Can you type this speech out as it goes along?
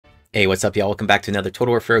Hey, what's up, y'all? Welcome back to another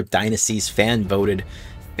Total War Pharaoh Dynasties fan-voted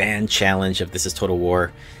fan challenge of This is Total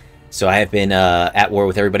War. So I have been at war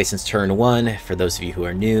with everybody since turn 1, for those of you who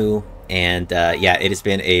are new. And yeah, it has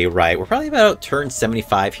been a riot. We're probably about turn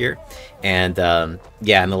 75 here. And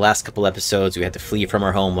yeah, in the last couple episodes, we had to flee from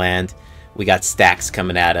our homeland. We got stacks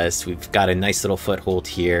coming at us. We've got a nice little foothold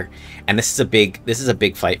here. And this is a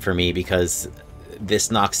big fight for me because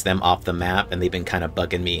this knocks them off the map, and they've been kind of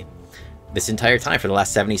bugging me this entire time for the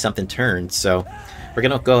last 70-something turns. So we're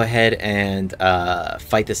gonna go ahead and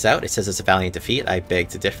fight this out. It says it's a valiant defeat. I beg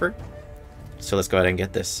to differ. So let's go ahead and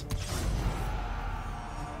get this.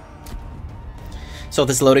 So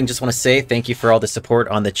this loading, just want to say thank you for all the support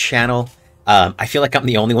on the channel. I feel like I'm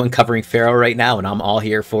the only one covering Pharaoh right now, and I'm all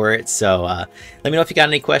here for it. So let me know if you got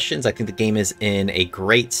any questions. I think the game is in a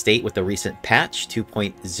great state with the recent patch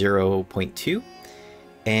 2.0.2.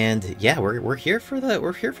 And yeah, we're here for the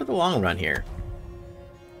long run here.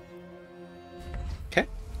 Okay.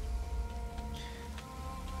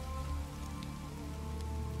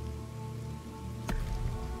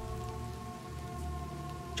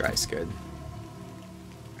 Dry's good.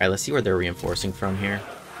 Alright, let's see where they're reinforcing from here.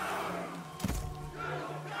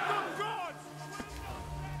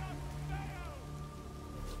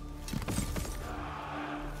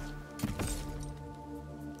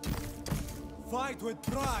 Fight with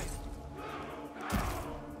pride.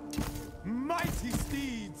 Mighty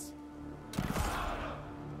steeds.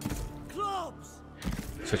 Clubs.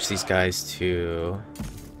 Switch these guys to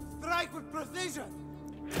Strike with precision.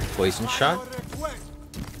 poison shot.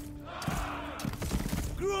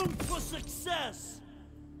 Groomed for success.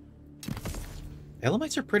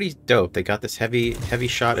 Elamites are pretty dope. They got this heavy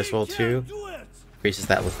shot as well too. Increases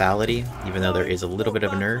that lethality, even though there is a little bit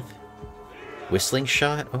of a nerf. Whistling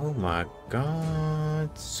shot? Oh my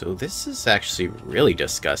god. So this is actually really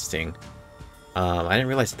disgusting. I didn't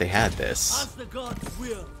realize that they had this.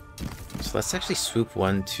 So let's actually swoop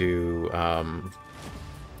one to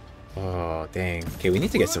oh dang. Okay, we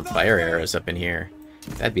need to get some fire arrows up in here.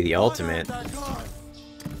 That'd be the ultimate. The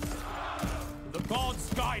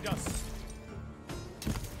gods guide us.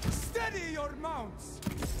 Steady your mounts.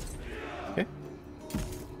 Okay.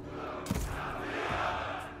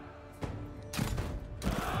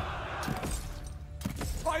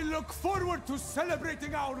 I look forward to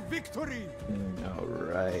celebrating our victory. All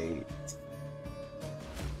right.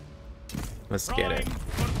 Let's get it.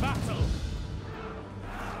 For battle.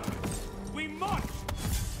 We march.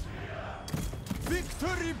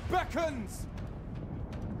 Victory beckons.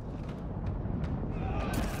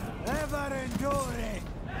 Ever enduring.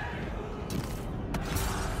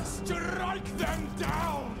 Strike them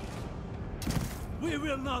down. We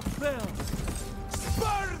will not fail.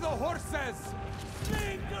 Spur the horses.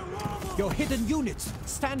 Your hidden units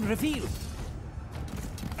stand revealed.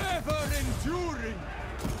 Ever enduring.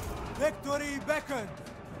 Victory beckons.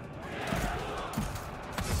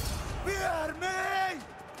 Fear me.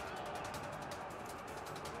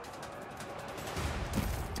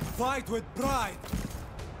 Fight with pride.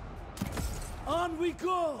 On we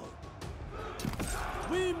go.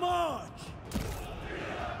 We march.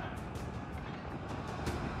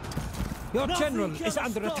 Your general is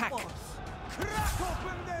under attack. Crack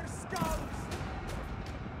open their skulls!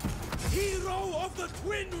 Hero of the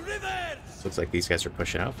Twin Rivers! Looks like these guys are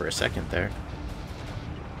pushing out for a second there.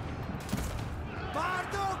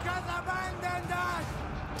 Marduk has abandoned us!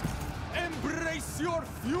 Embrace your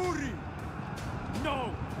fury!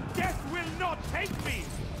 No! Death will not take me!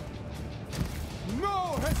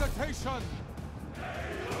 No hesitation!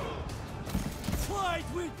 Fight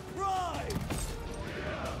with pride!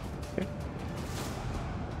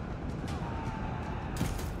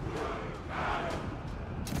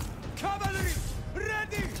 Cavalry,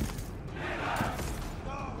 ready!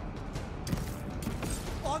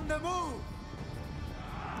 On the move!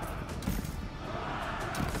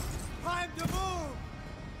 Time to move!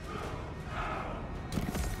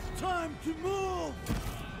 Time to move!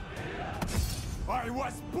 I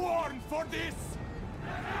was born for this!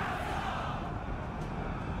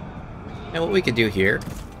 Now what we could do here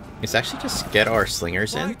is actually just get our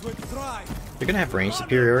slingers in. They're gonna have range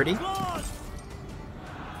superiority.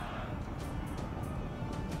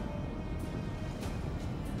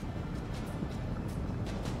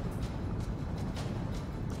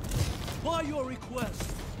 By your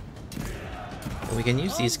request. And we can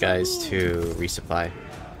use these guys to resupply.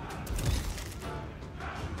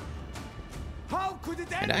 How could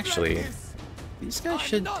it end And actually, like this? these guys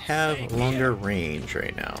should have longer range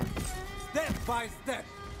right now. Step by step.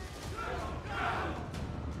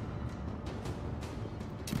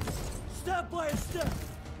 Step by step.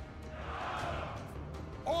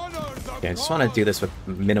 Honor Yeah, I just want to do this with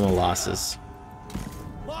minimal losses.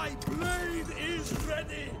 My blade is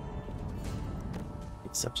ready.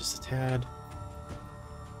 It's up just a tad.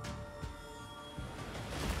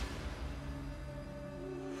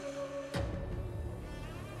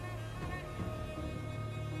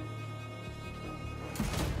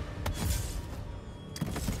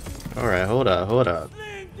 Alright, hold up, hold up.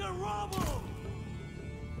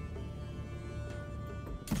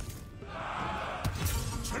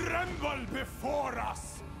 Tremble before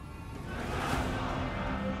us.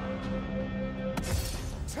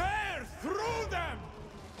 Tear through them.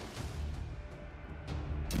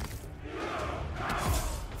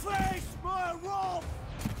 Face my wrath.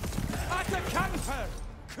 At a canter,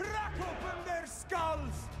 crack open their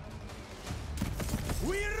skulls.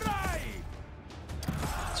 We ride.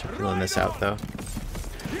 Pulling this out though.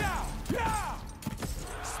 Yeah, yeah.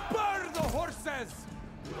 Spur the horses.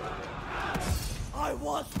 I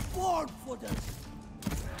was born for this.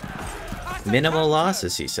 Minimal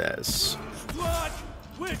losses, he says. Strike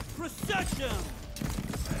with precision.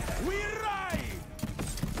 We ride.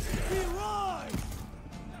 We ride.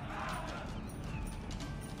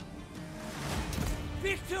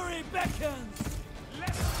 Victory beckons.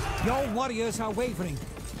 Your warriors are wavering.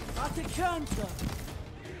 At a canter.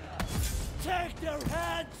 Take their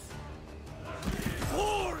heads.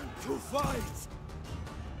 Born to fight.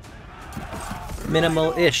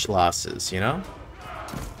 Minimal-ish losses, you know?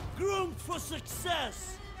 Groomed for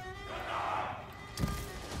success.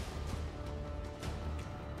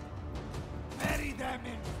 Bury them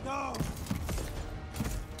in snow.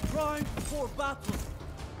 Primed for battle.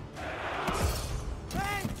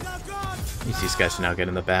 Thank the gods. These guys now get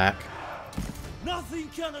in the back. Nothing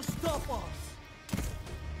can stop us.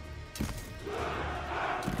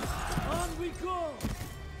 On we go.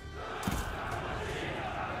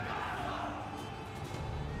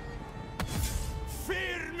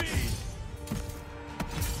 Fear me.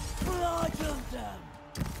 Bludgeon them.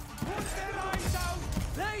 Put their eyes out.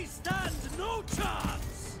 They stand no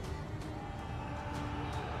chance.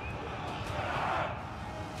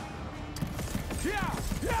 Yeah,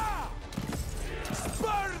 yeah.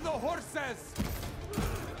 Spur the horses.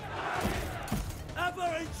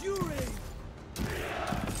 Ever enduring.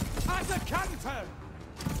 At a canter.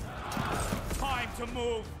 Time to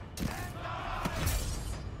move.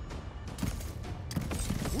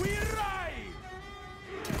 We ride.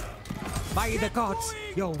 By the gods,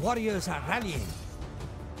 your warriors are rallying.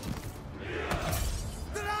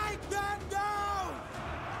 Strike them down.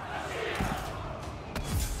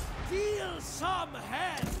 Deal some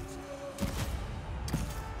heads.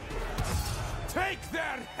 Take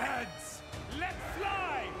their heads. Let's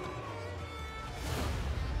fly.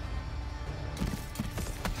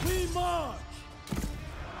 We march.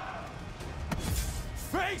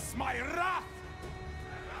 Face my wrath.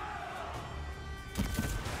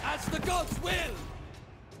 As the gods will.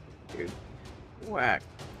 Dude. Whack.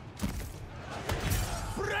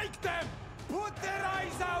 Break them. Put their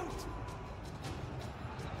eyes out.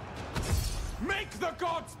 Make the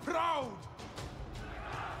gods proud.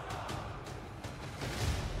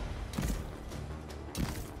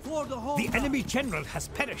 For the whole The enemy general has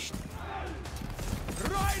perished.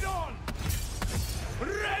 Ride on!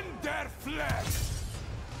 Rend their flesh!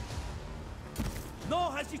 No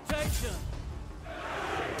hesitation!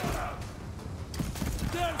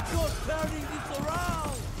 There's no turning this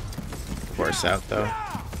around! Force out though.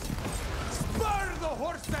 Spur the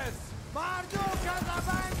horses! Marduk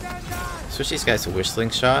has abandoned us! Switch these guys to whistling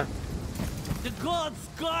shot. The gods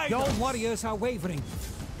guide Your us! warriors are wavering.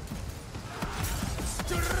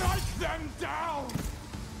 Strike them down!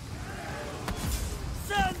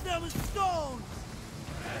 Send them stones!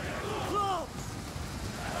 Clubs!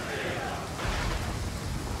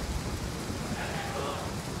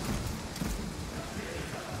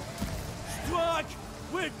 Strike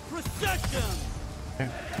with precision!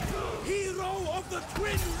 Hero of the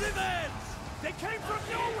Twin Rivers! They came from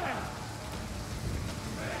nowhere!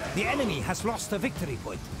 The enemy has lost a victory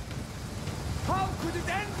point. How could it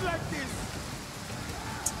end like this?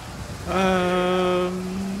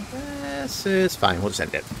 This is fine. We'll just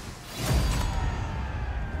end it.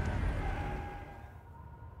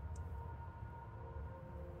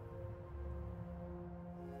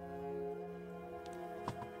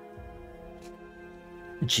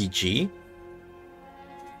 GG.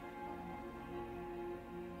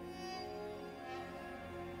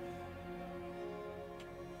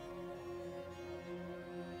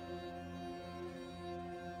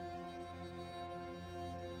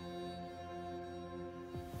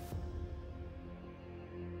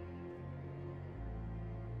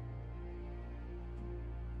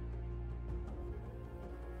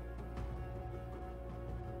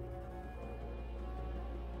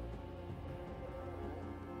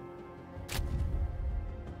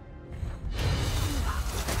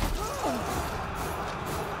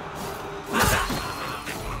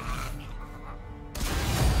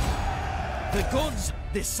 gods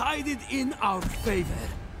decided in our favor.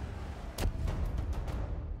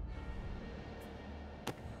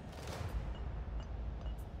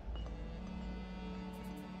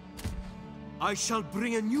 I shall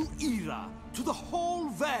bring a new era to the whole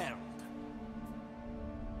world.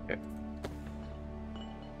 Okay.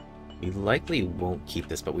 We likely won't keep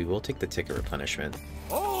this, but we will take the ticket replenishment.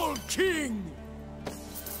 All king!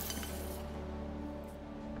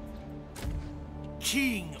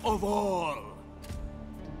 King of all!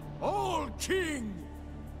 All king!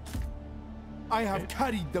 I have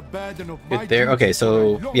carried the burden of my There. Okay,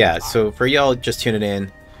 so yeah, so for y'all just tuning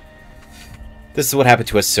in, this is what happened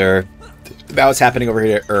to us, sir. Now it's happening over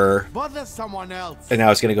here to Bother someone else. and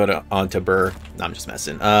now it's gonna go on to Burr. No, I'm just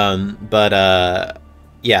messing.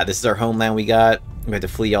 Yeah, this is our homeland we got. We had to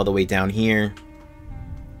flee all the way down here.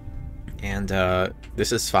 And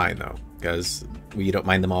this is fine though, because we don't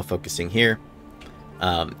mind them all focusing here.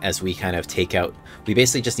 As we kind of take out, we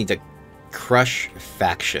basically just need to crush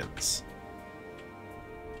factions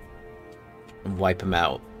and wipe them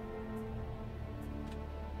out.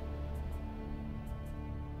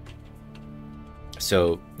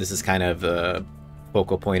 So this is kind of the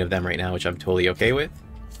focal point of them right now, which I'm totally okay with.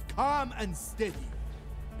 Calm and steady.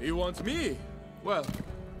 He wants me? Well,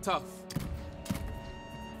 tough.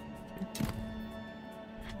 I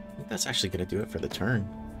think that's actually going to do it for the turn.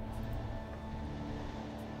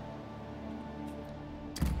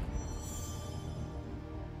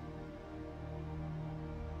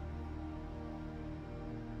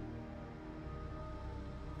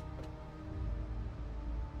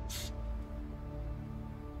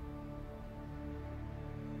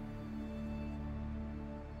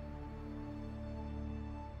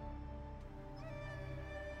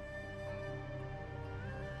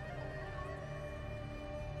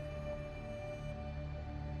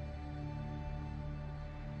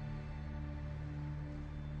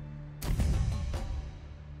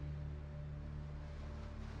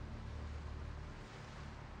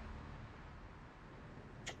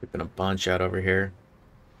 Whipping a bunch out over here.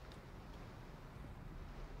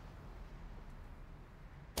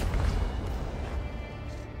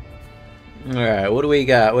 Alright, what do we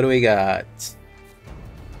got? What do we got?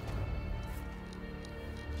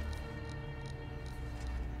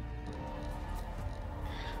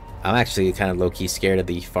 I'm actually kind of low-key scared of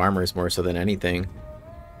the farmers more so than anything.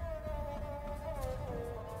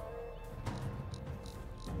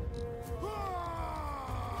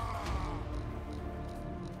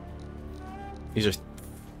 These are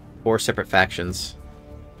 4 separate factions.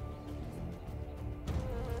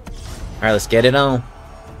 Alright, let's get it on.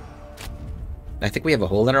 I think we have a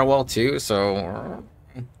hole in our wall too, so...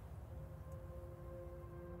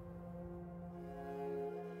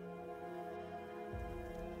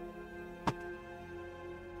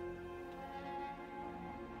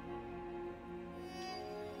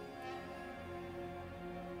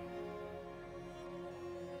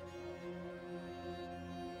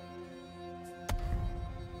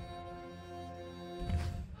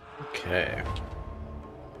 Okay.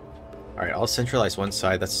 Alright, I'll centralize one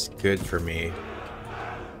side. That's good for me.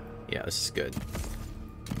 Yeah, this is good.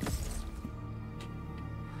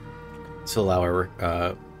 This will allow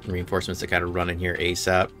our reinforcements to kind of run in here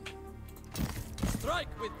ASAP. Strike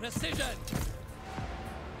with precision.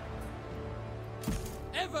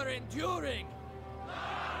 Ever enduring.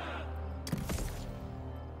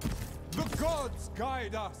 The gods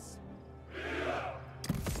guide us.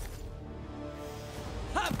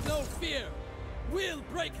 Have no fear. We'll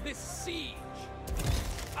break this siege.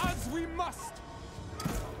 As we must.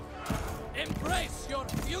 Embrace your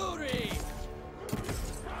fury.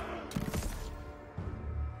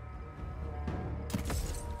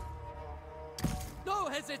 No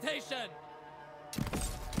hesitation.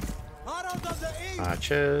 Herald of the East.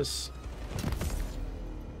 Matches.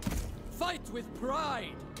 Fight with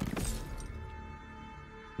pride.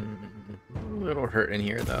 A little hurt in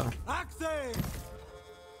here though. Axes.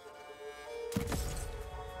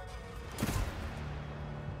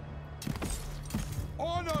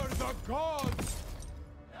 Honor the gods!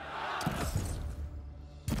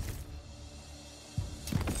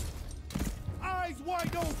 Eyes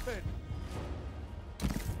wide open!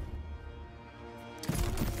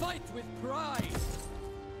 Fight with pride!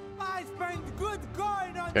 I spend good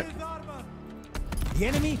coin on this armor! The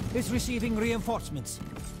enemy is receiving reinforcements.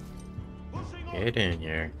 Get in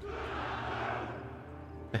here.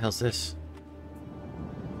 What the hell's this?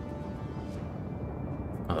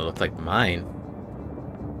 Oh, it looked like mine.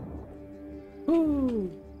 Woo!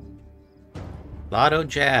 Lotto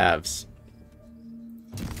jabs.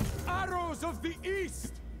 Arrows of the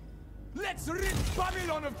east! Let's rid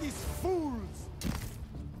Babylon of these fools!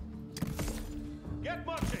 Get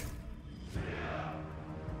marching!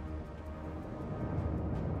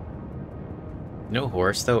 No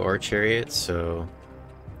horse though, or chariot, so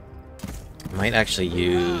I might actually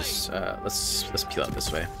use. Let's peel out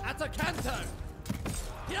this way. At a canter.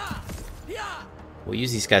 Yeah, yeah. We'll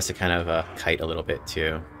use these guys to kind of kite a little bit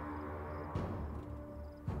too.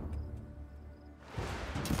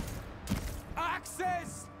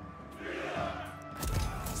 Access!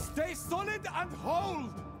 Stay solid and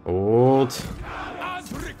hold! Hold.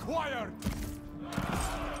 As required!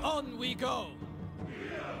 On we go.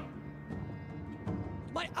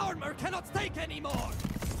 My armor cannot take anymore.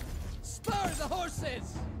 Spur the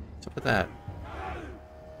horses. What's up with that?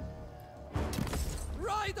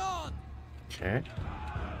 Ride on. Okay.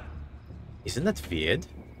 Isn't that weird?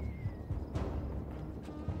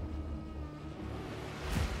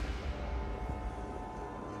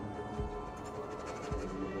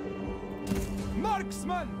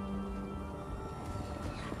 Marksman!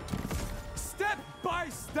 Step by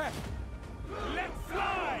step! Let's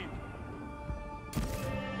fly!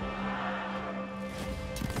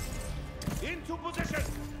 Into position!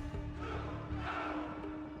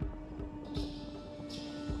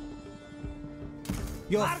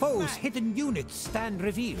 Your foe's hidden units stand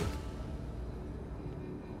revealed.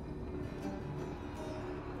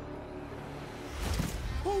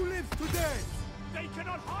 Who lives today? They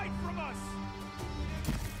cannot hide from us!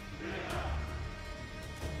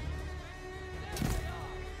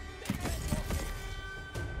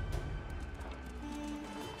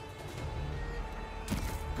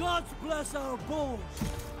 God bless our bows.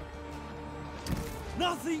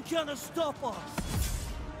 Nothing can stop us.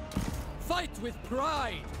 Fight with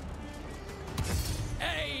pride.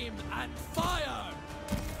 Aim and fire.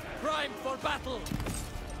 Prime for battle.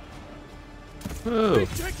 Whoa.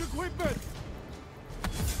 Check equipment!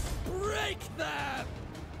 Break them.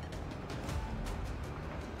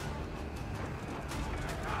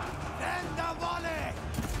 End the volley!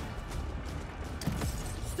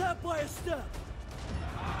 Step by step.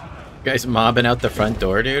 Guys mobbing out the front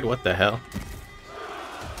door, dude. What the hell?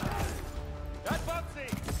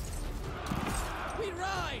 Advancing! We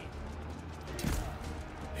ride.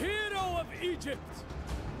 Hero of Egypt.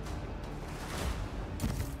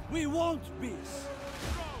 We want peace.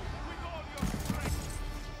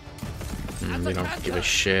 They don't give a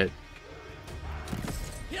shit.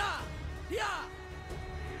 Yeah, yeah.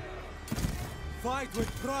 Fight with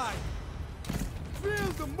pride!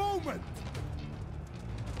 Feel the moment!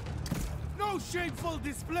 No shameful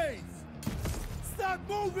displays! Start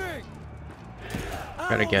moving!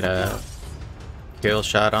 Gotta get a kill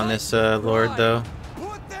shot on this lord, though.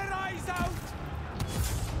 Put their eyes out!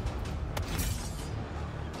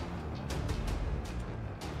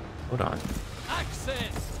 Hold on.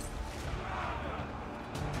 Access.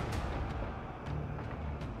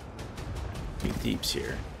 Be deeps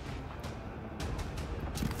here.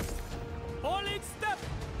 All in step.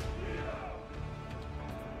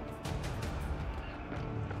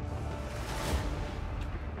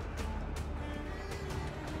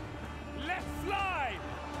 Let's fly!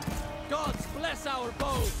 Gods bless our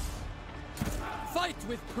bows. Fight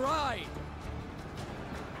with pride.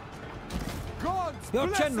 Gods Your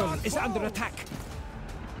bless general our is foe! under attack.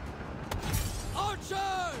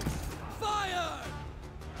 Archers, fire!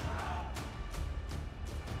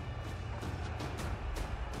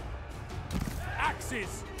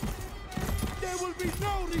 Axes! There will be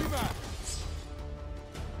no rematch!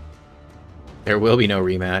 There will be no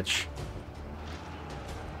rematch.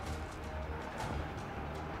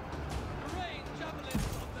 Rain javelins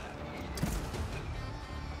on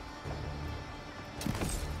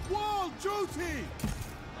them. Wall duty!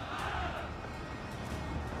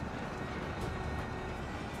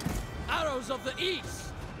 Arrows of the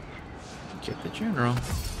east. Get the general.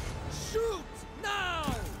 Shoot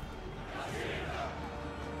now!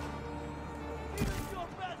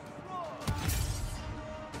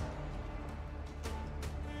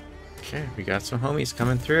 Okay, we got some homies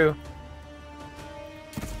coming through.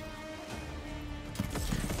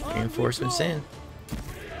 Reinforcements in.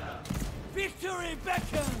 Victory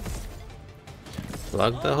beckons.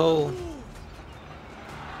 Plug the hole.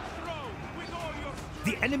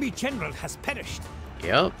 The enemy general has perished.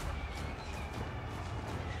 Yep.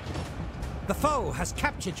 The foe has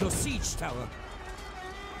captured your siege tower.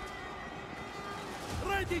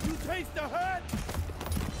 Ready to taste the hurt.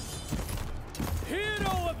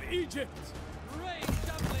 Hero of Egypt. Rain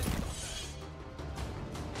javelins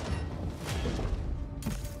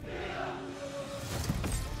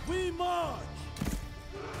We march. on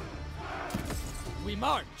them. We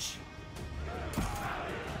march.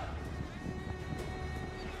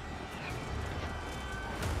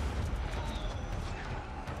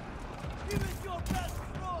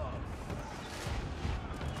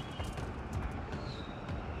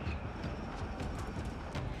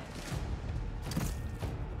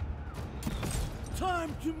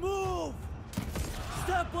 Time to move!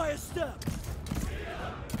 Step by step!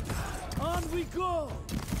 On we go!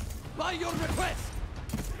 By your request!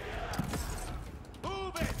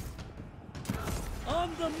 Move it! On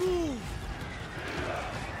the move!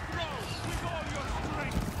 Throw with all your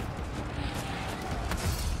strength!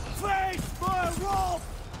 Face my rope!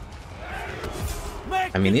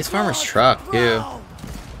 Make I mean, the these farmers gods truck, too. proud!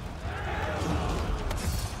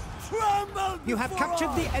 Tremble You have before captured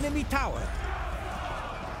us! the enemy tower.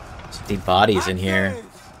 50 bodies in here.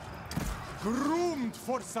 Groomed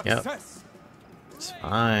for success. It's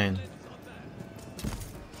fine.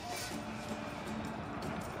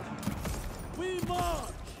 We march!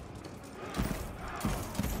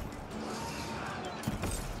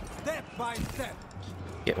 Step by step.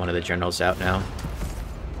 Get one of the generals out now.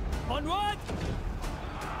 Onward!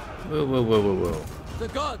 Whoa, whoa, whoa, whoa, whoa. The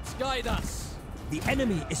gods guide us! The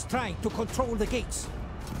enemy is trying to control the gates.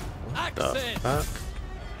 The Access! fuck?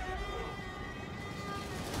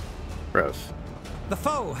 Bro, The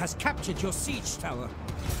foe has captured your siege tower.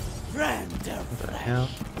 Friend! what the hell?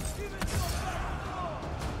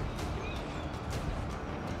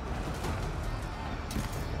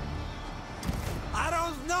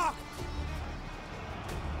 Arrows knocked.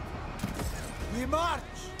 We march.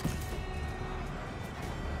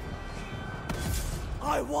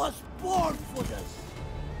 I was born for this!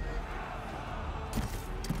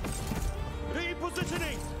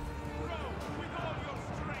 Repositioning! Throw with all your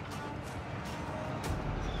strength!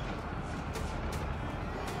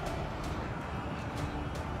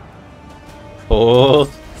 Oh,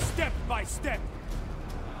 Step by step!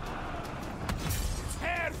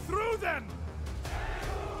 Tear through them!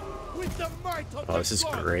 With the might of oh, the this is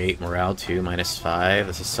gods! great. Morale 2, -5.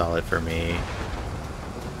 This is solid for me.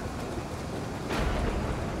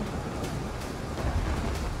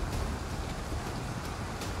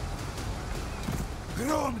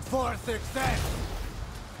 Groomed for success!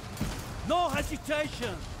 No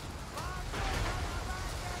hesitation!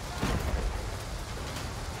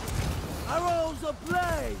 Arrows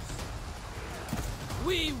ablaze!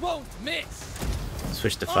 We won't miss!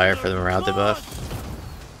 Switch to fire for the morale debuff.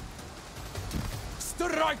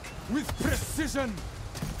 Strike with precision.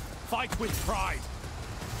 Fight with pride!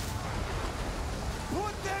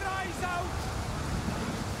 Put their eyes out!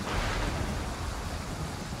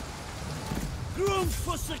 Groomed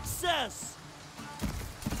for success!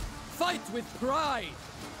 Fight with pride!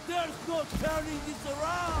 There's no turning this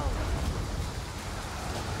around!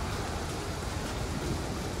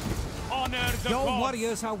 Honor the Your gods!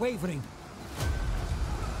 warriors are wavering.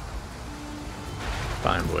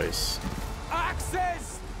 Fine, boys.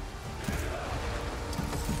 Access!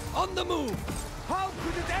 On the move! How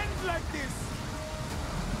could it end like this?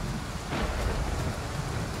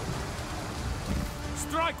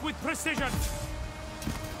 Strike with precision!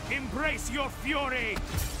 Embrace your fury!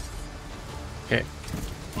 Okay,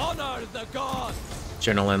 Honor the gods!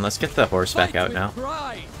 Generalin, let's get the horse back out now.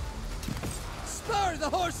 Pride! Spur the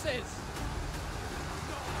horses!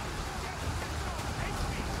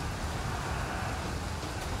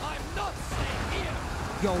 I'm not staying here!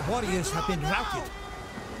 Your warriors have been routed.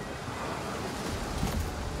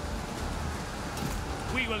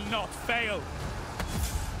 We will not fail!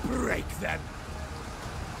 Break them!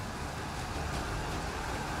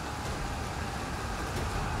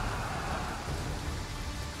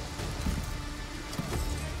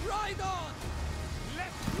 Ride on!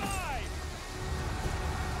 Let's fly!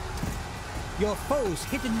 Your foe's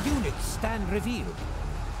hidden units stand revealed.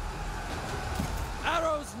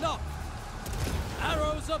 Arrows knock!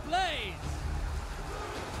 Arrows ablaze!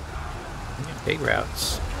 Big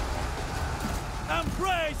routes.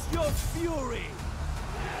 Embrace your fury!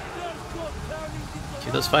 There's no turning this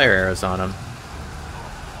Shoot those fire arrows on them.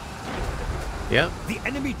 Yep. The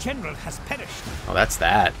enemy general has perished. Oh, that's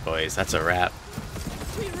that, boys. That's a wrap.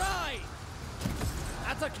 We ride!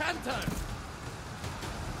 At a canter!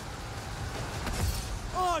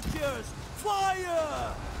 Archers,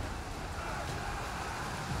 fire!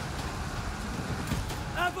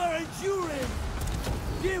 Ever enduring!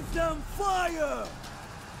 Give them fire!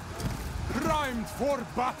 Primed for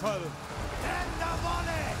battle. And the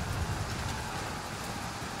volley!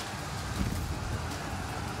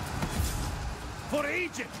 For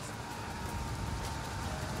Egypt!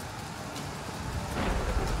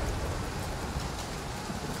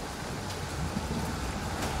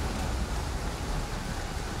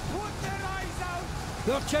 Put their eyes out!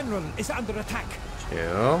 Your general is under attack.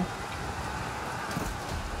 Chill.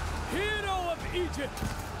 Hero of Egypt!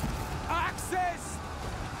 Access.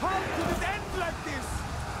 How could it end like this?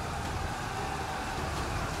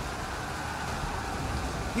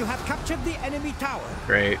 You have captured the enemy tower.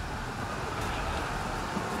 Great.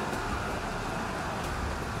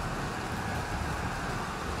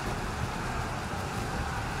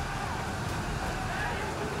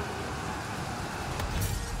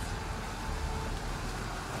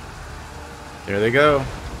 There they go.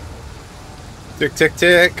 Tick, tick,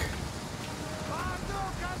 tick.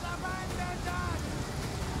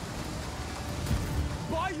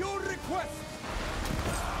 By your request,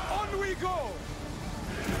 on we go.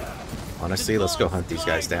 Honestly, let's go hunt these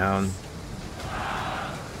guys down.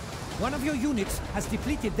 One of your units has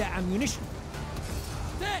depleted their ammunition.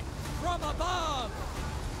 Death from above!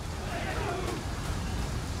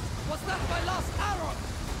 Was that my last arrow?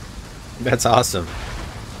 That's awesome.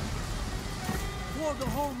 For the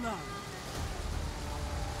homeland!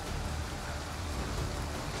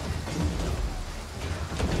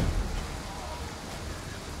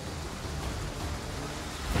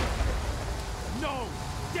 No,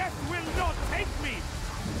 death will not take me.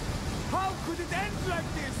 How could it end like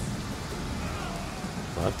this?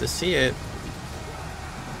 Love to see it.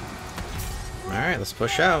 Alright, let's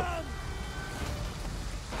push out.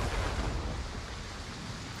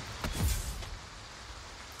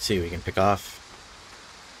 See what we can pick off.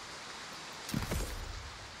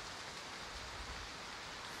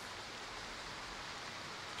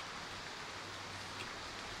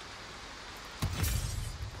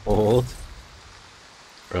 Hold.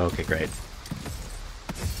 Okay, great.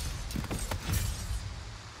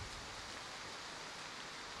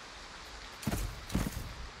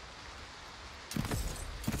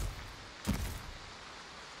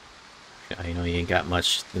 I know you ain't got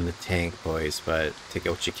much in the tank, boys, but take it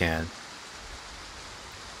what you can.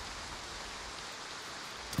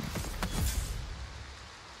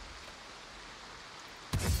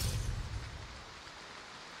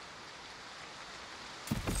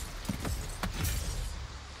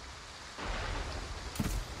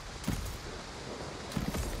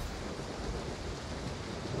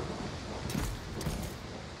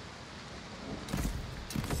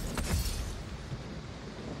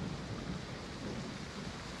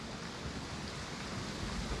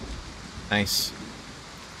 Nice.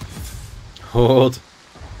 Hold.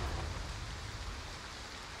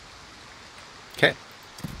 Okay.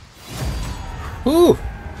 Whew.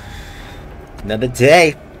 Another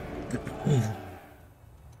day.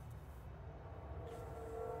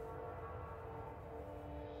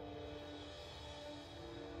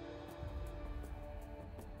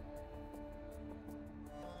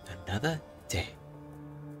 Another day.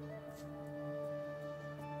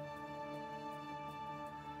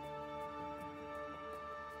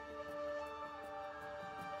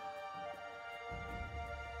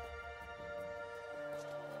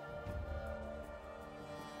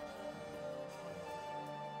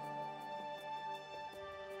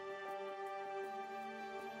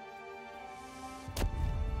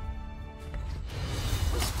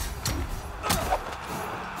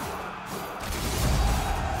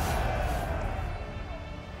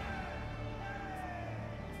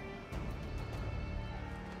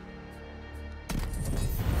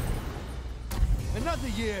 Another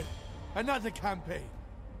year, another campaign.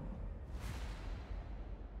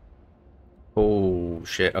 Oh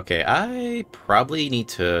shit. Okay, I probably need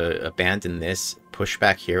to abandon this, push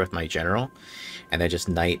back here with my general, and then just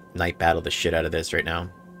night battle the shit out of this right now.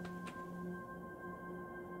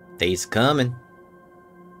 Day's coming.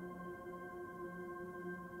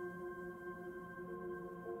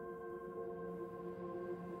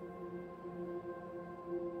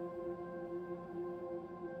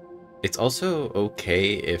 It's also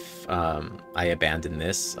okay if I abandon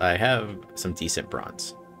this. I have some decent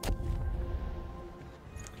bronze. Look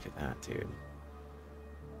at that, dude.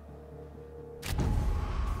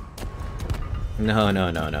 No, no,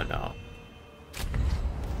 no, no, no.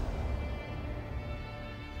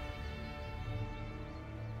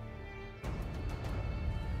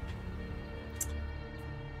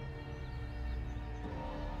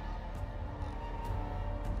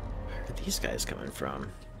 Where are these guys coming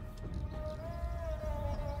from?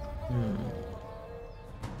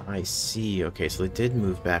 I see. Okay, so they did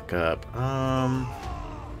move back up.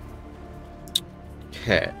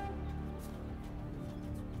 Okay.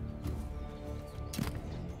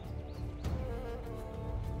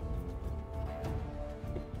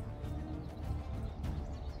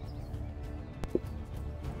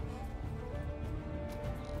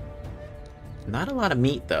 Not a lot of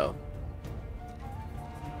meat, though.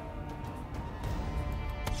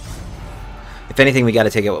 If anything, we got to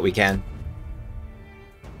take out what we can.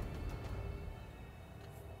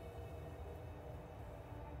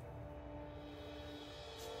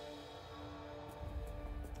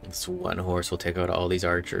 This one horse will take out all these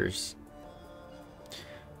archers.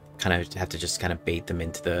 Kind of have to just kind of bait them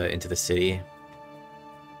into the city.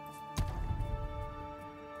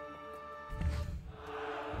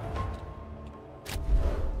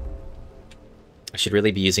 I should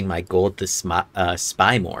really be using my gold to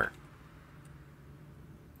spy more.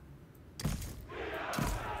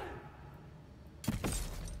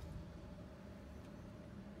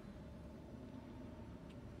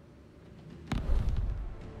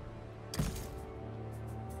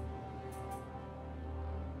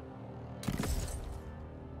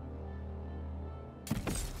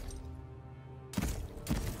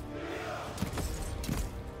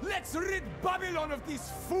 Let's rid Babylon of these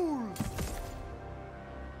fools!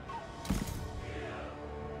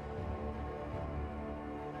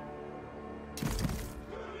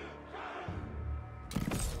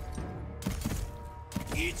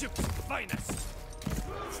 Egypt's finest!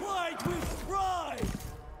 Fight with pride!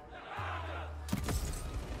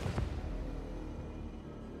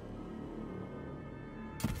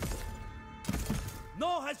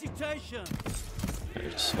 No hesitation!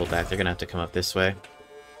 Just hold back. They're gonna have to come up this way.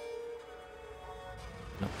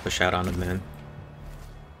 No, push out on them then.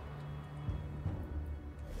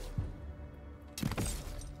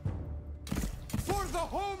 For the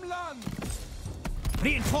homeland!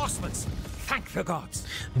 Reinforcements! Thank the gods!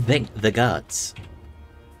 Thank the gods.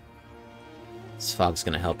 This fog's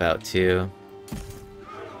gonna help out too.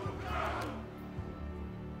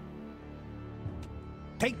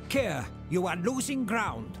 Take care, you are losing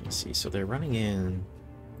ground. Let's see, so they're running in.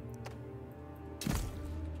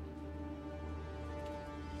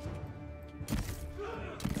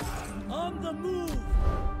 On the move!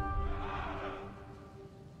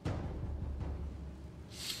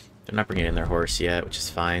 They're not bringing in their horse yet, which is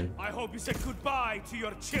fine. I hope you said goodbye to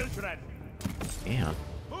your children. Damn.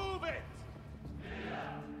 Move it!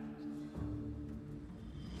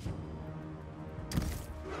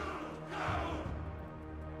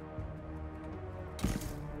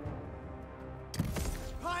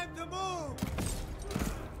 Time to move!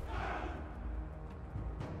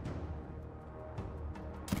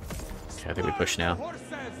 Okay, I think we push now. Horses!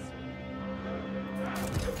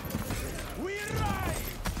 We ride!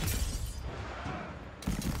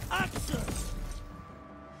 Action!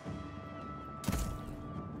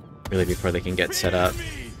 Really before they can get set up.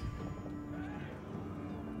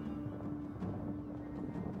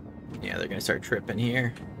 Yeah, they're gonna start tripping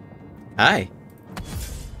here. Hi.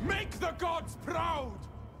 Make the gods proud!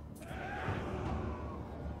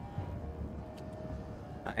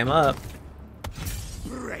 I'm up.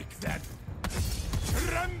 Break them!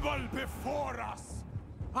 Tremble before us!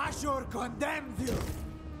 Ashur condemns you!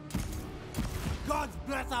 Gods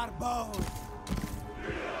bless our bones!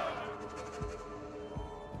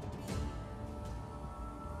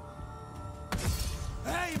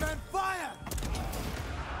 Aim and fire!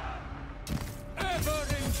 Ever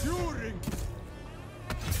enduring!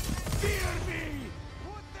 Fear me!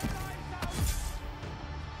 Put their eyes out!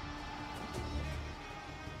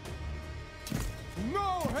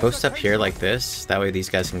 No Post up here like this. That way these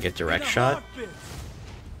guys can get direct shot.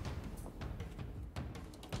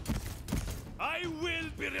 I will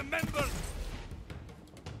be remembered.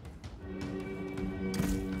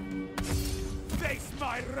 Face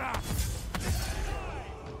my wrath!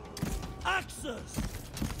 Axes!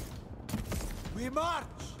 We march!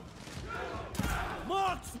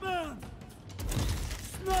 Marksman!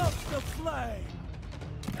 Snuff the flame!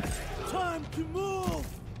 Time to move!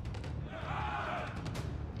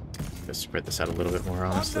 Let's spread this out a little bit more,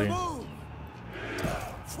 On honestly. the move!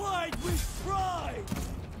 Fight with pride!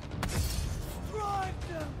 Strike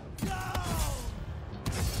them down!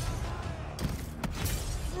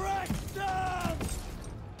 Break them!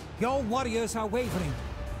 Your warriors are wavering.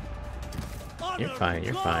 You're Honor fine,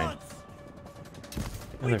 you're fine. gods!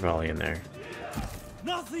 Another volley in there.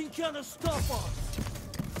 Nothing can stop us!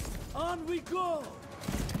 On we go!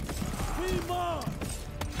 We march!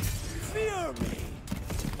 Fear me!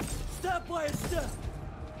 Step by step!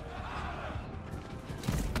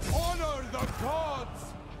 Honor the gods!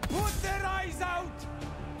 Put their eyes out!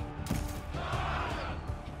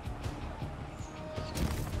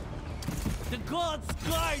 The gods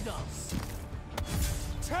guide us!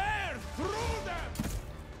 Tear through them!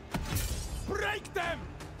 Break them!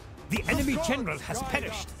 The enemy gods general has guide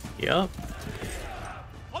perished. Yup.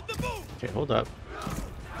 On the move! Okay, hold up.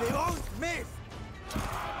 They won't miss!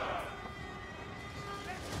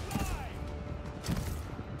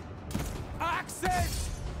 Axes!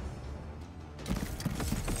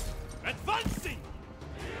 Advancing!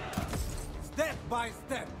 Step by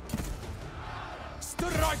step!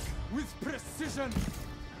 Strike with precision!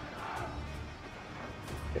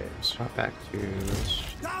 Okay, swap back to...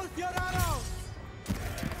 Down your arrows!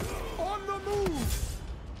 On the move!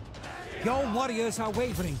 Your warriors are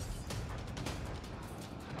wavering.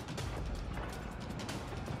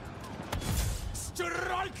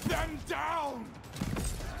 Strike them down!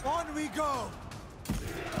 On we go!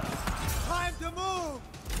 Time to move!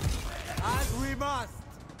 As we must!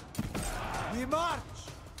 We march!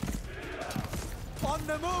 On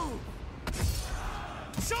the move!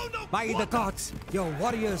 Show no By the gods, your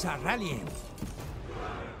warriors are rallying. Put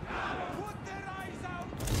their eyes out!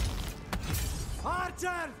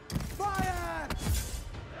 Archers, fire!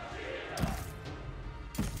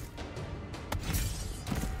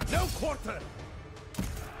 No quarter!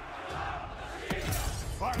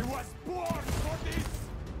 I was born for this!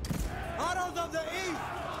 Arrows of the east!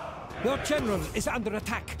 Your general is under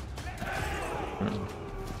attack.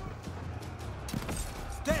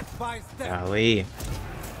 Step by step. Golly.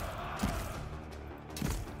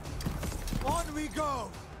 On we go.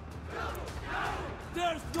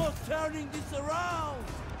 There's no turning this around!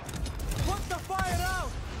 Put the fire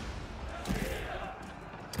out.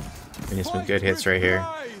 We need some good hits right here.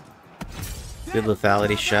 Good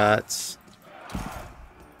lethality shots.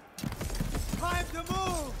 Time to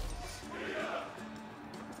move.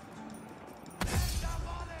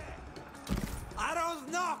 Arrows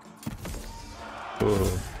knocked.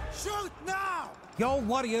 Ooh. Shoot now. Your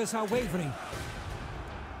warriors are wavering.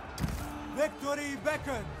 Victory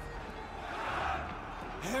beckons.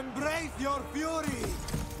 Embrace your fury.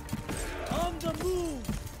 On the move!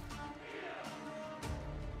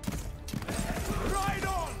 Ride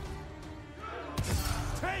on!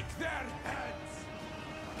 Take their heads!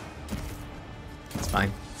 It's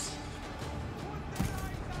fine.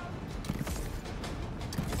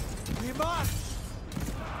 We march.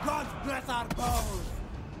 God bless our bows.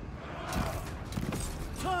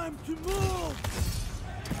 Time to move!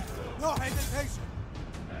 No hesitation.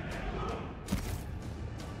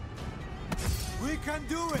 We can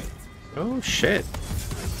do it. Oh shit.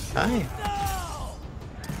 Hi. Now!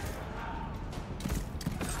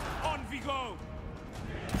 On we go!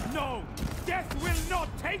 No! Death will not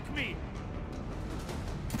take me!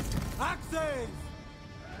 Axes.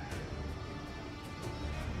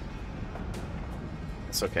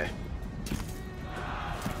 It's okay.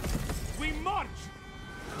 We march!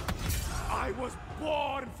 I was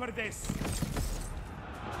born for this!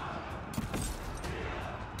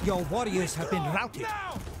 Your warriors have been routed.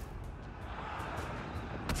 Now!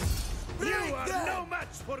 You are no match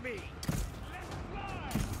for me!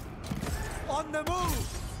 On the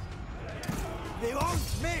move. They won't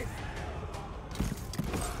miss.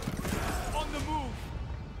 On the move!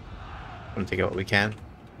 I'm gonna take out what we can.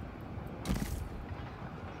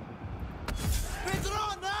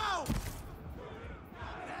 Withdraw now.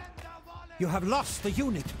 You have lost the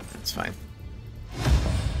unit. It's fine.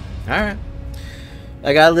 Alright.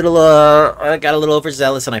 I got a little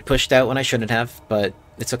overzealous and I pushed out when I shouldn't have, but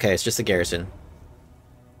it's okay, it's just a garrison.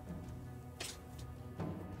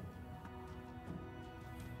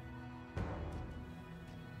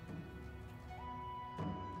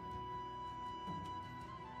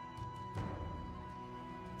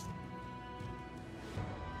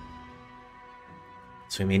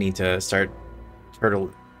 So we may need to start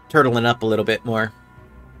turtling up a little bit more.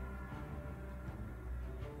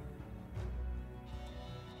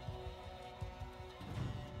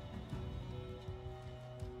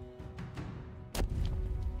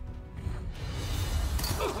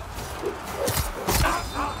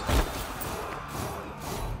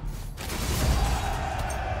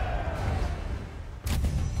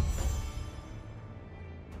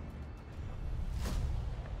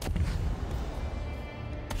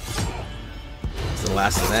 It's the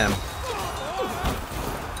last of them.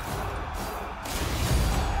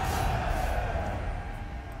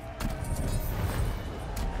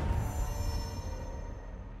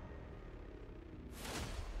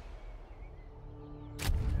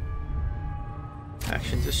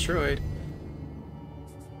 Action destroyed.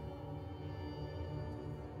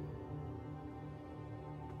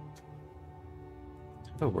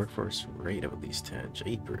 A workforce rate of at least 10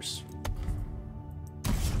 japers.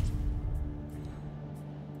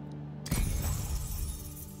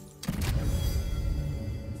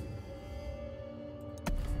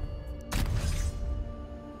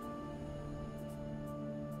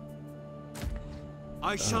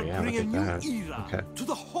 I shall yeah, bring a look new at that. era Okay. to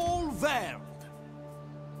the whole world.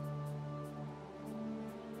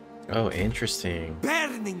 Oh, interesting.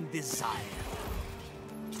 Burning desire.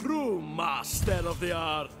 True master of the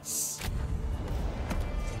arts.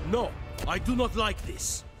 No, I do not like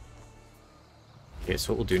this. Okay,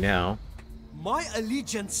 so what we'll do now My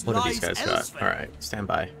allegiance What have lies these guys got? elsewhere. Alright, stand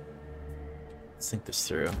by. Let's think this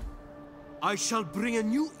through. I shall bring a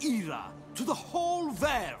new era to the whole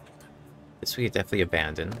world. This we could definitely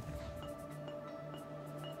abandon.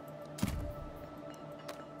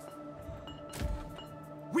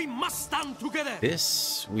 We must stand together.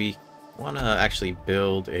 This, we want to actually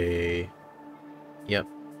build a... Yep,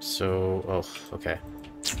 so... Oh, okay.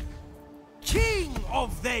 King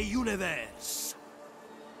of the universe.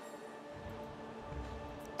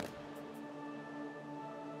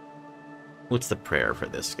 What's the prayer for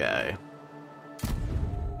this guy?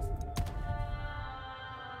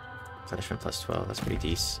 Punishment plus 12, that's pretty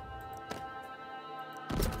decent.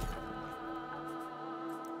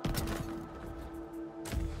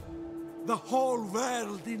 The whole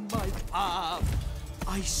world in my palm.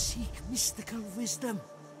 I seek mystical wisdom.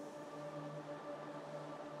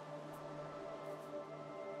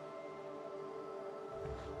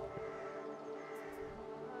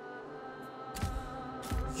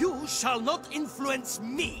 You shall not influence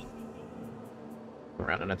me. Go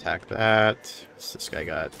around and attack that. What's this guy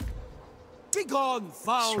got? Begone,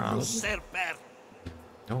 foul Strong. usurper.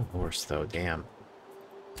 No horse, though, damn.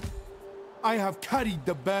 I have carried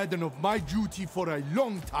the burden of my duty for a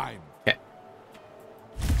long time. Okay.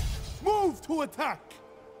 Move to attack!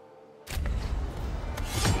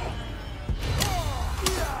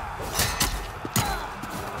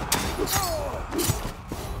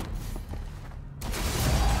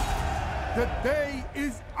 The day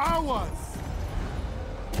is ours!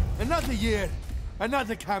 Another year,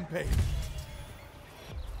 another campaign.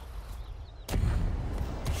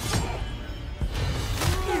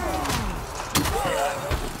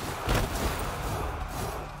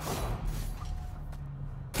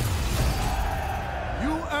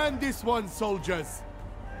 You earned this one, soldiers.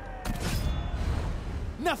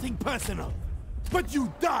 Nothing personal, but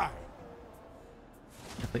you die.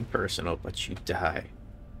 Nothing personal, but you die.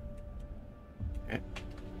 Okay.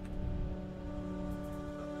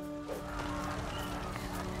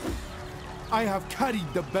 I have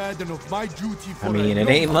carried the burden of my duty for I mean, a it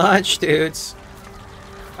long ain't much, dudes.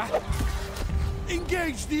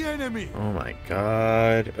 Engage the enemy. Oh my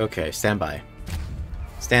god. Okay, stand by.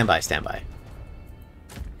 Stand by, stand by.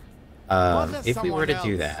 If we were to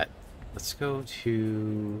do that, let's go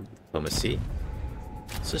to diplomacy.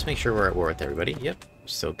 Let's just make sure we're at war with everybody. Yep,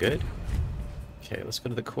 still good. Okay, let's go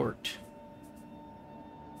to the court.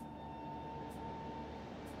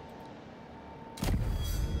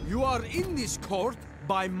 You are in this court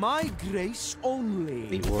by my grace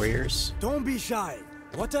only. The warriors. Don't be shy.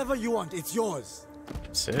 Whatever you want, it's yours.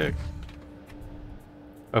 Sick.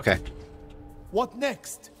 Okay, What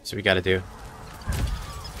next? so we gotta do.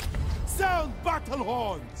 Sound battle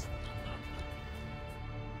horns.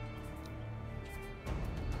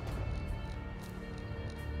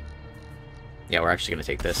 Yeah, we're actually gonna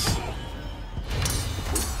take this.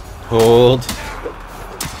 Hold.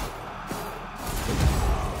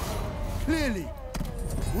 Clearly,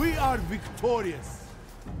 we are victorious.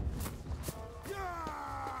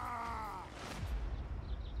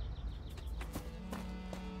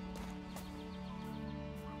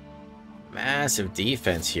 Massive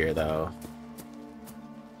defense here, though.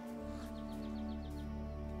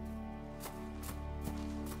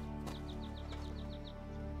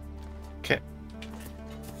 Okay.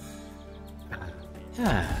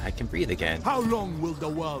 I can breathe again. How long will the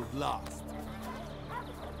world last?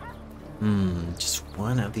 Just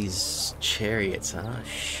one of these chariots, huh?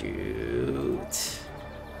 Shoot.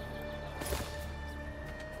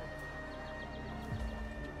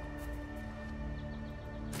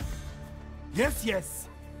 Yes, yes.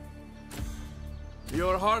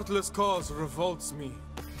 Your heartless cause revolts me.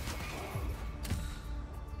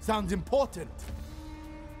 Sounds important.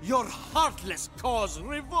 Your heartless cause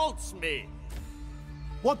revolts me.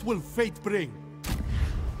 What will fate bring?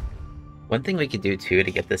 One thing we could do too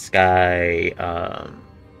to get this guy,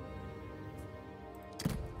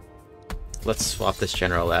 let's swap this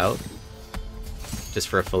general out, just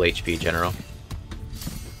for a full HP general.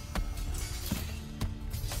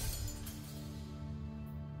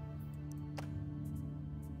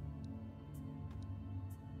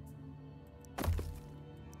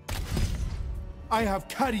 I have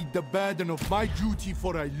carried the burden of my duty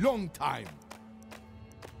for a long time.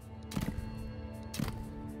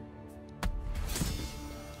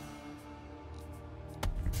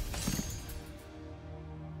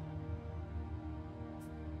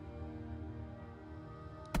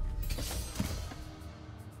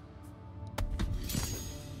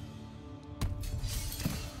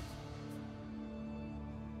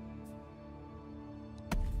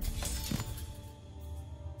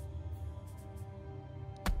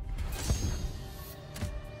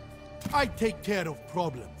 I take care of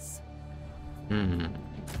problems.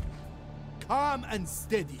 Calm and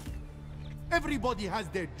steady. Everybody has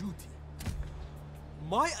their duty.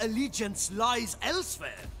 My allegiance lies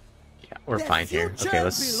elsewhere. Yeah, we're fine here. Okay,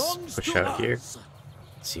 let's push out here. Let's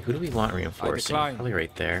see, who do we want reinforcing? Probably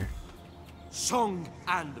right there. Song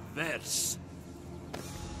and verse.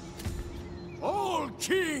 All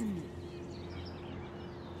king!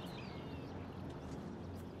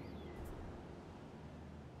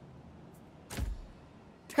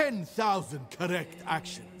 "10,000 correct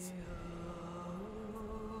actions.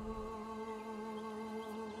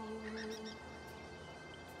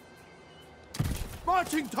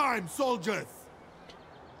 Marching time, soldiers!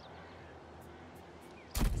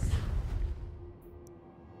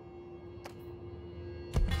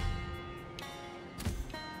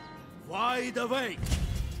 Wide awake.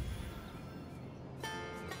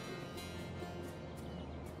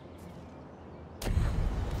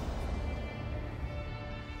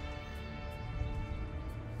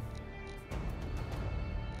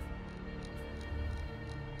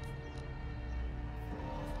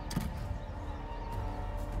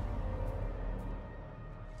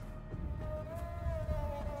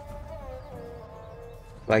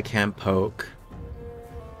 I can't poke.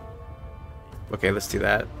 Okay, let's do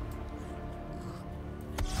that.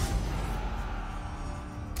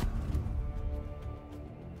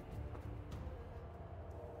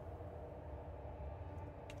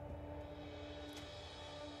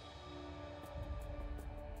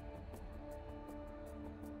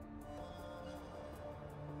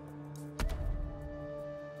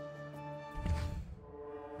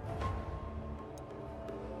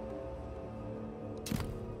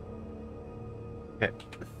 Okay.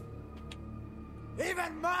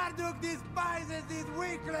 Even Marduk despises these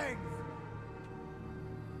weaklings!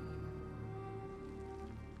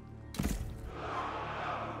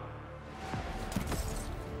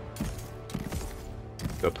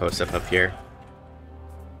 Go post up here.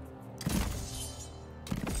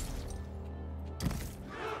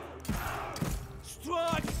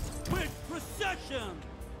 Strike with precision.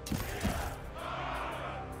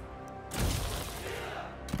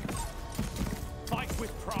 Fight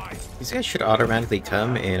with pride. These guys should automatically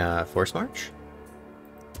come in force march.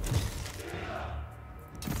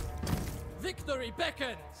 Victory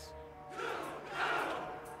beckons.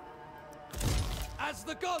 As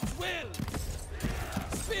the gods will.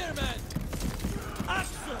 Spearmen.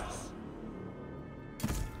 Axes.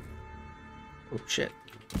 Oh shit.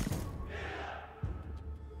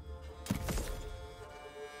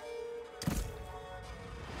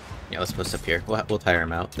 Yeah, let's post up here. We'll tire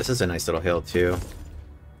him out. This is a nice little hill too.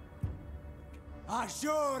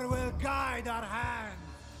 Ashur will guide our hands!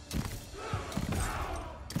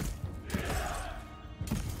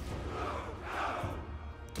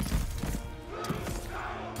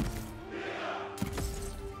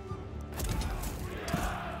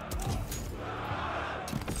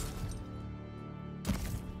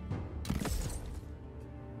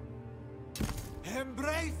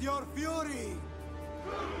 Embrace your fury!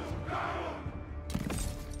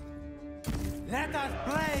 Let us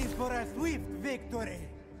blaze for a swift victory!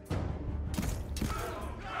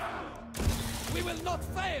 We will not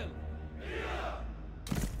fail.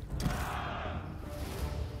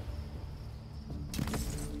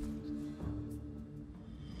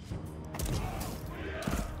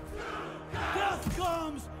 Death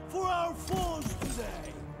comes for our foes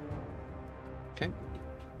today. Okay.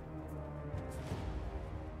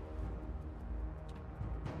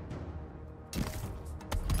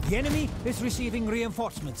 The enemy is receiving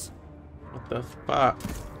reinforcements. What the fuck?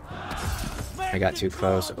 I got too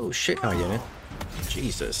close. Oh shit, no I didn't.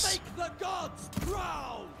 Jesus. Make the gods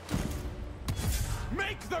proud.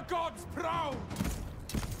 Make the gods proud!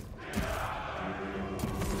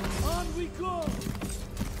 On we go.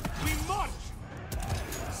 We march!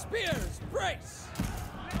 Spears, brace.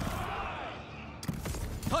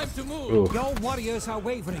 Time to move. Ooh. Your warriors are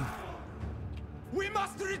wavering. We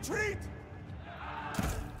must retreat!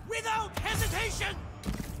 Without hesitation.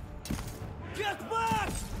 Get back!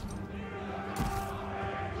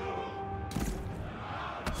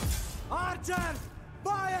 Archers,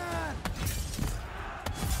 fire!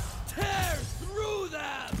 Tear through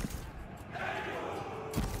them.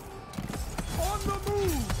 On the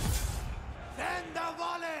move! Send a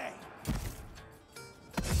volley!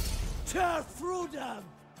 Tear through them.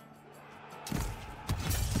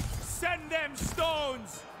 Send them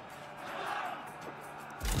stones!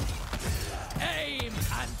 Aim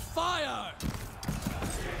and fire.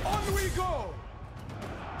 On we go!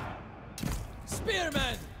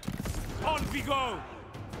 Spearmen. On we go!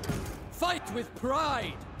 Fight with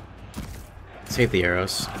pride. Save the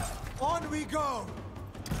arrows. On we go!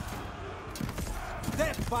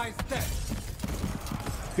 Step by step!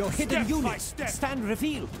 Your hidden Step by units step. stand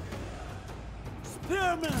revealed.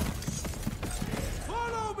 Spearmen!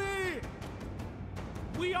 Follow me!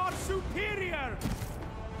 We are superior!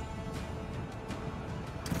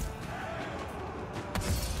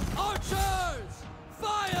 Archers!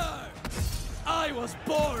 Fire! I was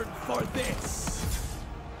born for this!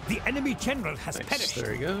 The enemy general has Nice. perished.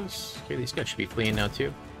 There he goes. Okay, these guys should be fleeing now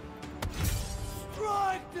too.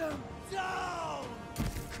 Strike them down!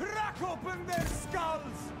 Crack open their skulls!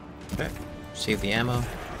 Okay. Save the ammo.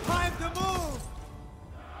 Time to move!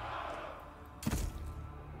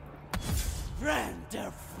 Rend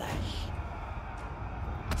their flesh!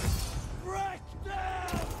 Break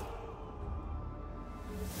them!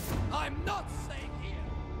 I'm not staying here!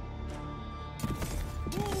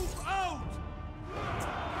 Move out!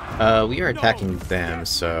 We are attacking them,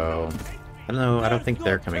 so I don't know. I don't think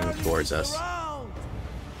they're coming towards us.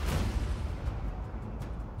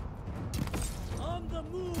 On the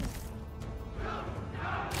move!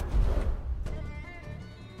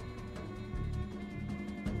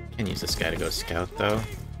 Can use this guy to go scout though.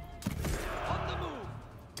 On the move!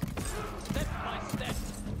 Step by step!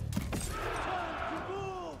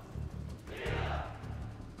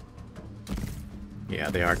 Yeah,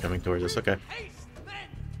 they are coming towards us. Okay. Haste, men!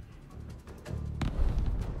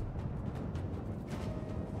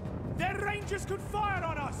 Their rangers could fire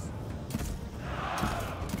on us!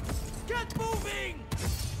 Get moving!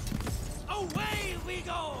 Away we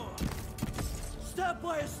go! Step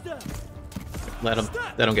by step! Let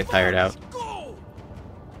them get tired out. Go!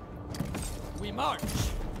 We march!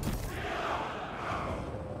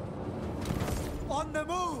 On the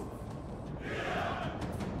move!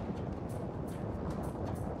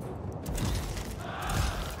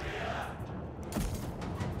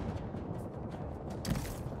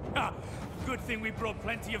 Ha! Good thing we brought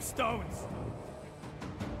plenty of stones.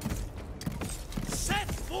 Set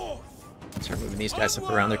forth! Start moving these guys up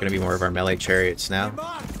around. They're going to be more of our melee chariots now.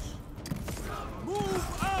 March!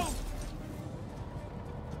 Move out!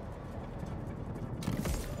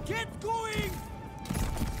 Get going!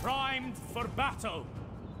 Primed for battle.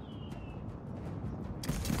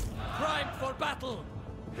 Primed for battle!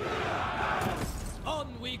 On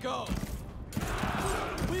we go!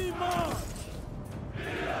 We march!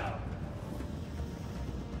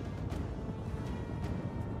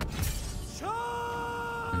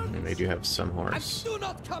 They do have some horse. And do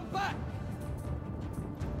not come back!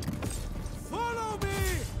 Follow me!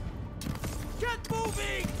 Get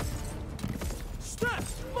moving! Step!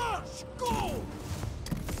 March! Go!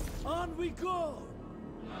 On we go!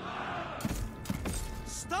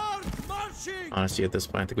 Start marching! Honestly, at this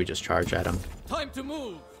point, I think we just charge at them. Time to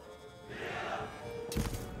move!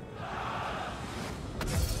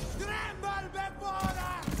 Tremble before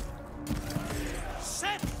us!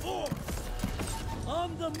 Set forth!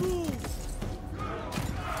 On the move!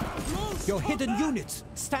 Close Your hidden combat! units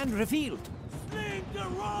stand revealed. Sling the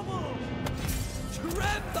rubble!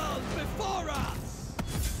 Tremble before us!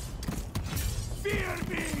 Fear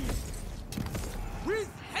me! With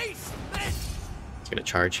haste, men! Let's get a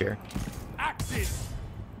charge here. Axes!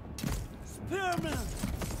 Spearmen!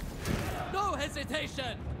 No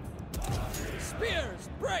hesitation! Spears,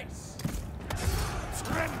 brace!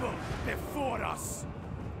 Tremble before us!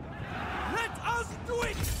 Let us do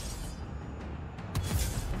it!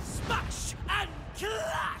 Smash and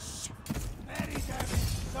clash! Bury them in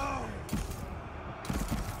stone!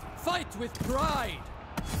 Fight with pride!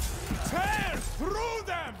 Tear through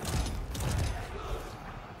them!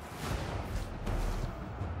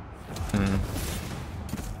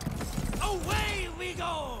 Away we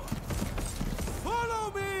go!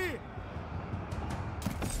 Follow me!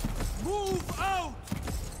 Move out!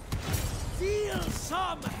 Feel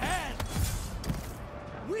some heads!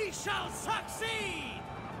 We shall succeed!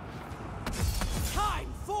 Time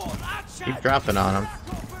for action! Keep dropping on them. Crack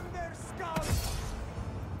open their skulls!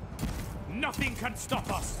 Nothing can stop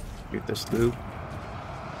us! Shoot this loop.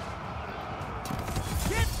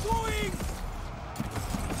 Get going!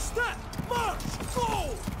 Step! March! Go!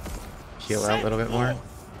 Heal out a little bit more.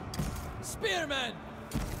 Spearmen!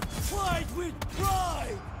 Fight with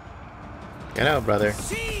pride! Get out, brother.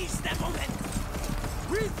 Seize the moment!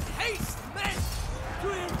 With haste, men! To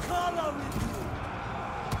encounter with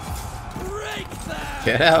you! Break them!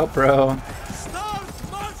 Get out, bro.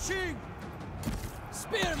 Start marching!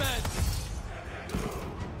 Spearmen!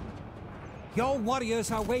 Your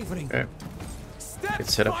warriors are wavering. Okay. Step Get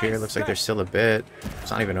set up by here. Looks like step. there's still a bit.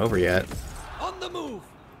 It's not even over yet. On the move!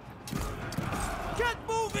 Get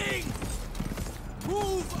moving!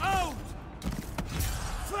 Move out!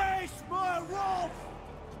 werewolf!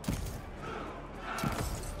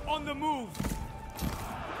 On the move!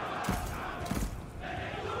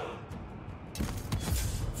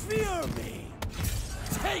 Fear me!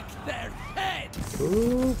 Take their heads!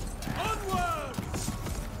 Ooh. Onwards!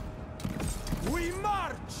 We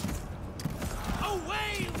march!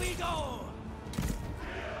 Away we go!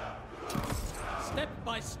 Step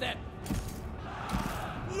by step.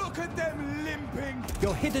 Look at them limping!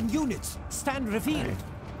 Your hidden units stand revealed.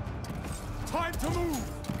 Time to move!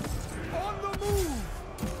 On the move!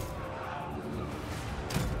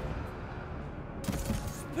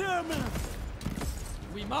 Spearmen!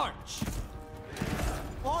 We march!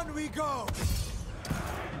 On we go!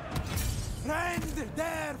 Rend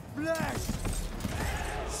their flesh!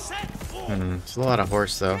 Set forth! It's a lot of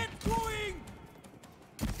horse though. Get going!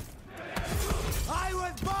 I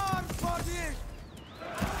was born for this!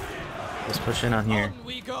 Let's push in on here. On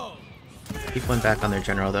we go! Keep one back on their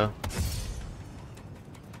general though.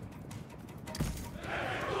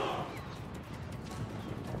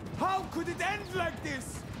 How could it end like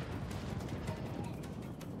this?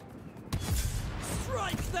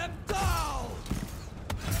 Strike them down!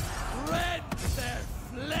 Rend their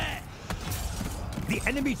flesh! The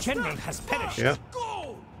enemy general has perished. Yep.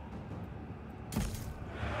 Go!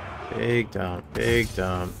 Big dump. Big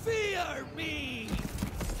dump. Fear me!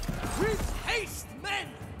 With haste, men!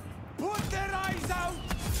 Put their eyes out!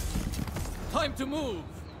 Time to move!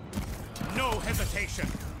 No hesitation!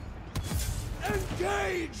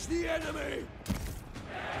 Engage the enemy!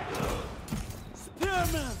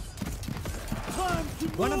 Spearmen! Time to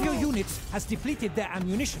move! One of your units has depleted their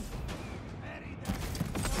ammunition.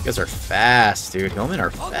 You guys are fast, dude. Hillmen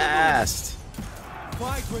are fast.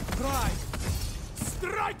 Fight with pride!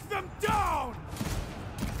 Strike them down!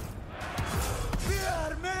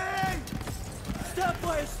 Fear me! Step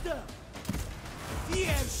by step!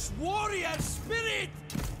 Fierce warrior spirit!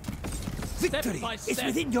 Victory by is step.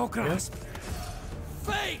 within your grasp.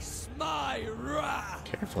 Face my wrath!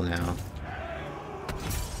 Careful now.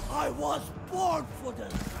 I was born for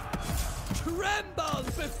this! Tremble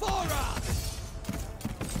before us!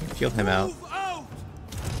 Heal him out. Move out!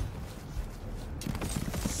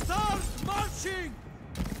 Start marching!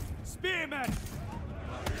 Spearmen!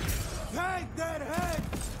 Take their head!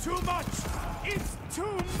 Too much! It's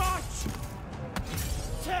too much!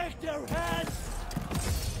 Take their heads!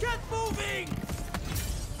 Get moving!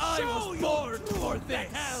 I was born for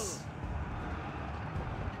this! Hell.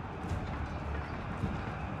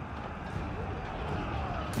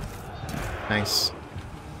 Nice.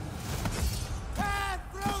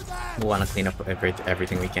 We'll want to clean up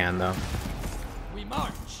everything we can, though. We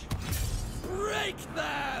march! Break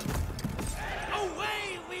them!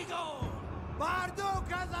 Away we go! Marduk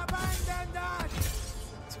has abandoned us!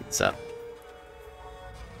 Let's get this up.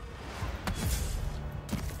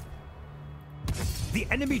 The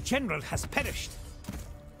enemy general has perished.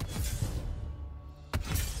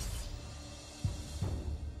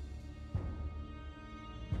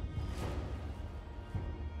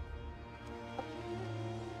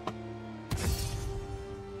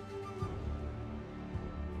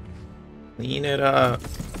 Clean it up.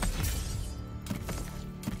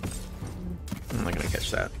 I'm not gonna catch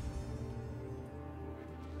that.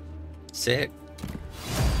 Sick.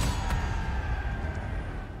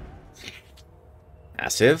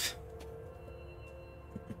 Massive.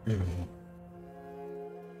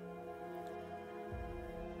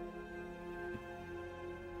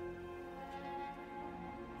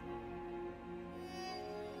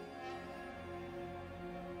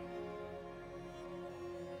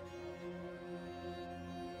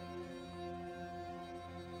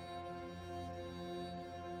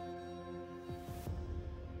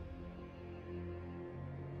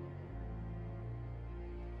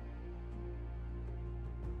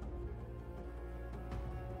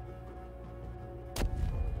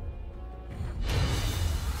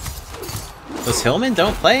 Those Hillmen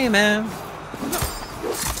don't play, man.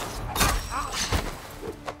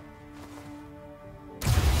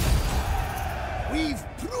 We've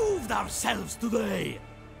proved ourselves today!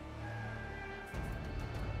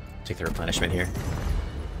 Take the replenishment here.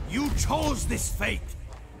 You chose this fate,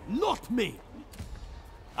 not me!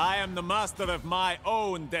 I am the master of my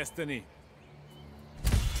own destiny.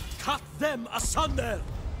 Cut them asunder!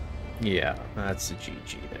 Yeah, that's a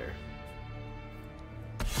GG there.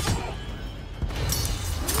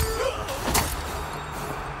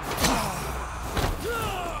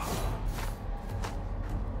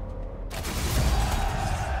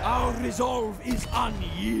 Our resolve is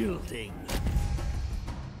unyielding.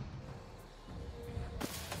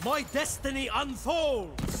 My destiny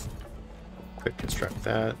unfolds. Quick construct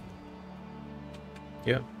that.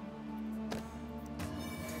 Yep.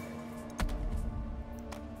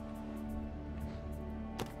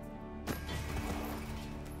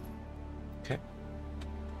 Okay.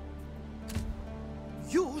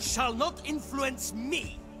 You shall not influence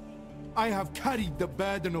me. I have carried the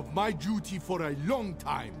burden of my duty for a long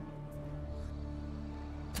time.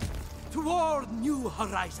 Toward new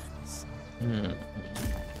horizons.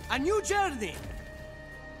 A new journey.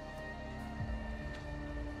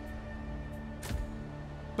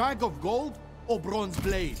 Bag of gold or bronze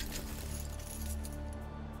blade?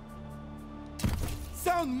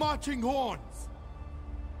 Sound marching horns!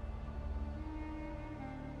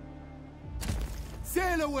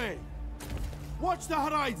 Sail away! Watch the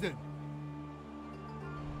horizon!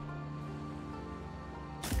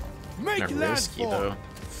 Make Kinda risky, landfall! though.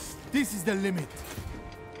 This is the limit.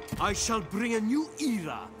 I shall bring a new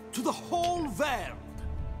era to the whole world.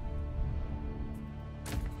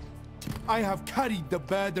 I have carried the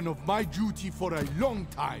burden of my duty for a long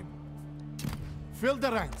time. Fill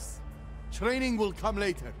the ranks. Training will come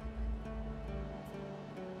later.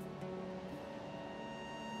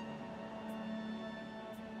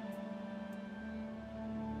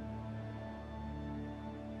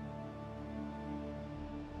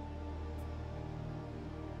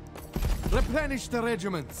 Replenish the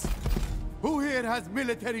regiments. Who here has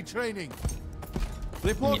military training? I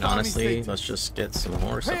Report mean, army honestly, status. let's just get some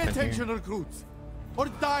horse Pay up in attention, here. recruits, or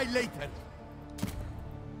die later.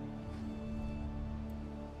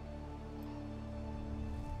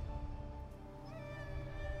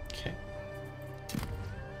 Okay.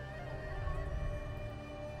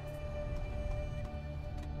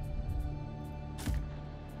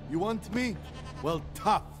 You want me? Well,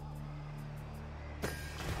 tough.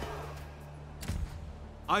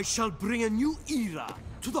 I shall bring a new era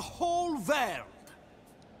to the whole world.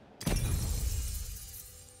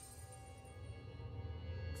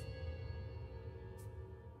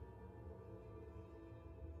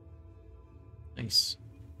 Nice.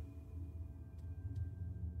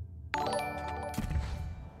 Oh,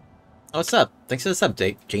 what's up? Thanks for this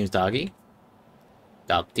update, James Doggy.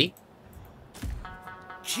 Doggy.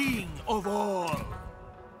 King of all.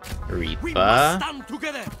 We must Reaper. stand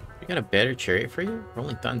together. You got a better chariot for you?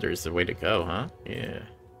 Rolling Thunder is the way to go, huh? Yeah.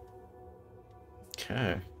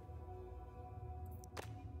 Okay.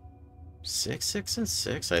 6, 6, and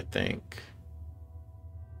 6, I think.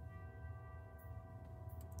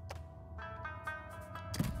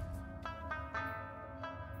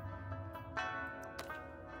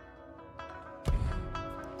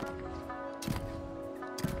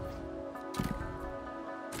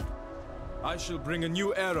 I shall bring a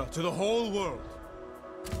new era to the whole world.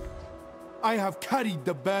 I have carried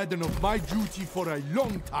the burden of my duty for a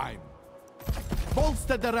long time.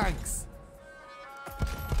 Bolster the ranks.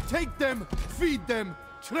 Take them, feed them,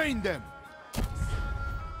 train them.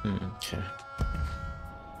 Okay.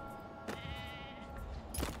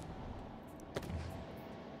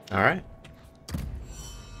 All right.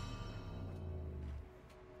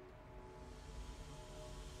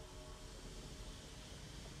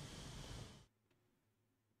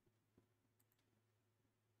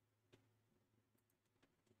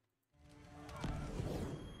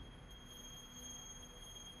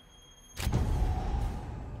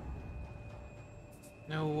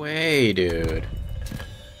 No way, dude.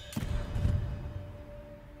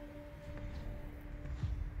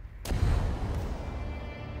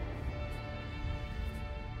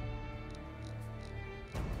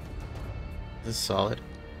 This is solid.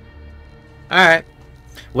 Alright.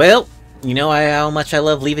 Well, you know how much I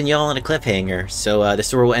love leaving y'all on a cliffhanger. So this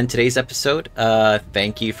is where we'll end today's episode.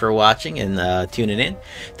 Thank you for watching and tuning in.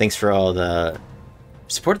 Thanks for all the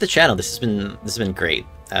support of the channel. This has been great.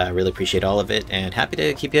 Really appreciate all of it, and happy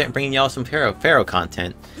to keep bringing y'all some Pharaoh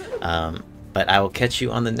content. But I will catch you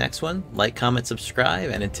on the next one. Like, comment, subscribe,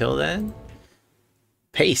 and until then,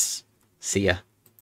 peace. See ya.